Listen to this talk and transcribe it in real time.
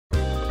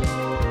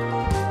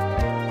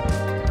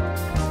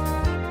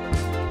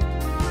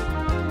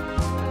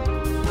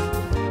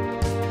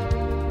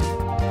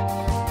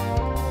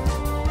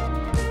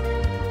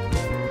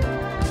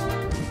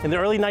In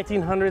the early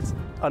 1900s,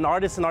 an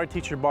artist and art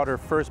teacher bought her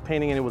first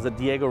painting, and it was a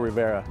Diego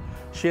Rivera.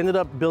 She ended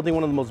up building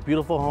one of the most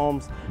beautiful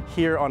homes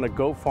here on a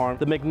goat farm.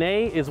 The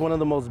McNay is one of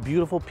the most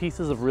beautiful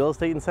pieces of real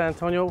estate in San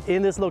Antonio.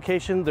 In this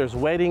location, there's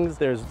weddings,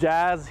 there's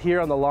jazz here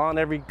on the lawn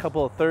every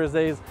couple of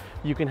Thursdays.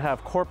 You can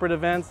have corporate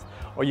events,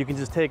 or you can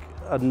just take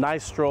a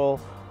nice stroll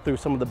through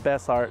some of the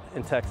best art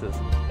in Texas.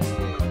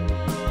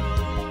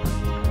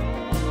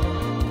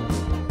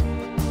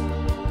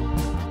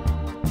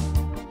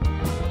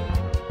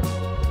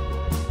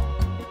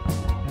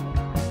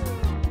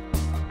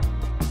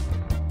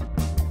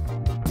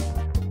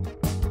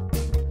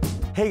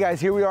 Hey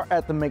guys, here we are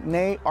at the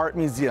McNay Art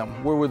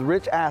Museum. We're with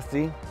Rich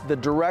Asti, the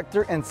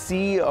director and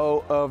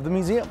CEO of the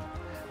museum.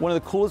 One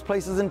of the coolest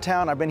places in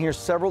town. I've been here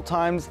several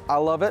times. I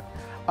love it.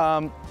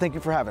 Thank you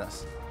for having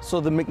us. So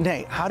the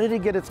McNay, how did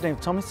it get its name?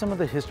 Tell me some of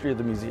the history of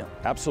the museum.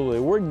 Absolutely.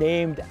 We're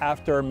named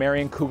after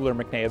Marion Kugler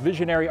McNay, a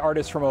visionary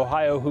artist from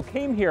Ohio who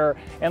came here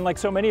and, like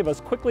so many of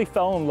us, quickly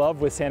fell in love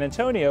with San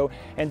Antonio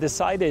and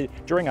decided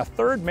during a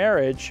third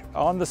marriage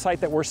on the site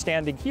that we're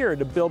standing here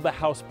to build the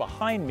house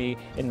behind me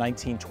in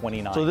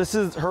 1929. So this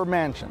is her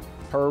mansion.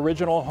 Her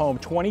original home,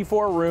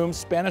 24 rooms,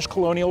 Spanish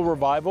colonial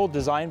revival,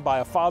 designed by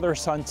a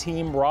father-son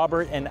team,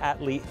 Robert and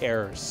Atlee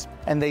Ayers.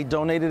 And they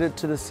donated it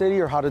to the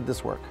city, or how did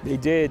this work? They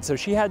did. So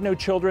she had no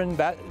children.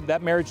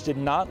 That marriage did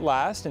not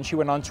last, and she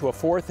went on to a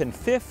fourth and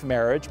fifth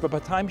marriage. But by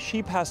the time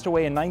she passed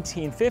away in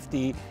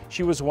 1950,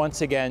 she was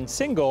once again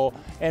single,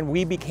 and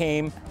we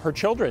became her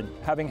children.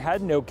 Having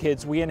had no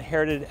kids, we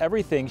inherited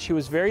everything. She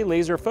was very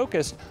laser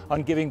focused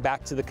on giving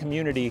back to the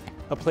community,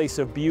 a place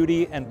of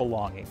beauty and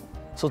belonging.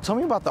 So tell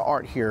me about the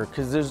art here,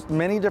 because there's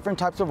many different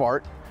types of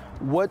art.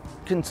 What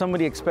can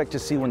somebody expect to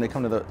see when they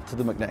come to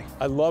the McNay?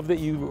 I love that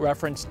you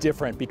reference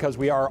different, because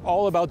we are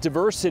all about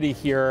diversity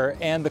here,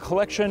 and the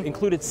collection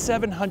included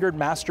 700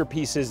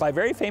 masterpieces by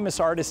very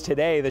famous artists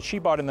today that she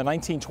bought in the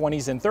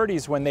 1920s and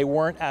 30s when they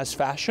weren't as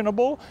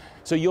fashionable.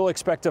 So you'll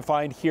expect to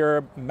find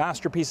here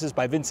masterpieces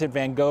by Vincent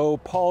van Gogh,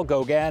 Paul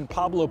Gauguin,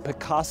 Pablo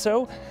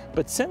Picasso.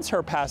 But since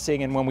her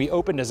passing and when we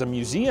opened as a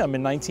museum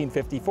in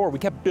 1954, we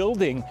kept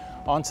building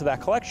onto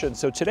that collection.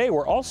 So today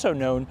we're also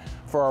known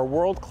for our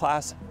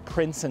world-class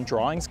prints and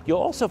drawings.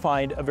 You'll also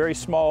find a very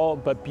small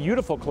but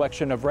beautiful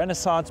collection of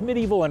Renaissance,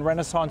 medieval and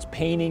Renaissance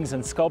paintings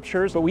and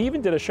sculptures. But we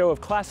even did a show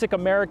of classic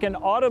American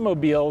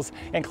automobiles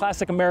and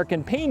classic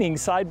American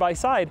paintings side by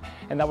side,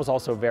 and that was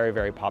also very,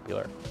 very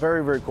popular.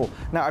 Very, very cool.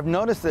 Now I've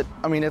noticed that,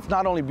 I mean, it's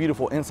not only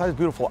beautiful inside, it's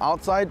beautiful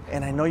outside,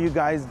 and I know you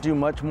guys do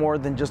much more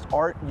than just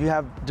art. You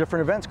have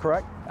different events,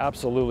 correct?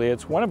 Absolutely.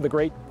 It's one of the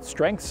great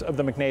strengths of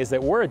the McNay is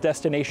that we're a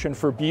destination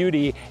for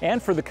beauty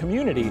and for the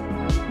community.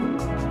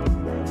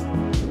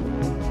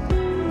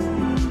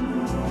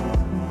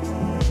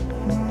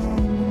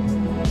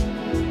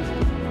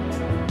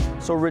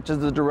 So Rich, as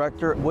the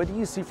director, what do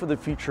you see for the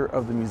future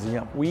of the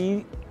museum?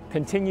 We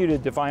continue to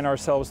define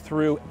ourselves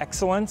through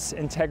excellence,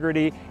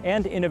 integrity,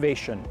 and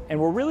innovation. And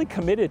we're really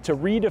committed to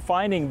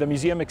redefining the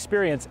museum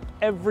experience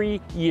every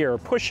year,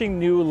 pushing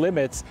new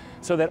limits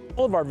so that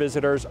all of our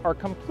visitors are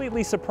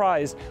completely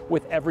surprised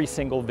with every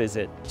single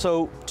visit.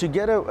 So to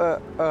get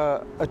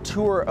a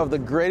tour of the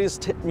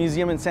greatest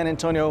museum in San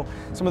Antonio,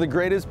 some of the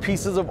greatest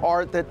pieces of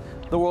art that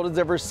the world has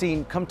ever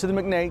seen, come to the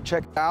McNay,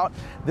 check it out.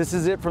 This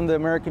is it from the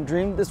American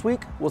Dream this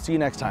week. We'll see you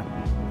next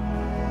time.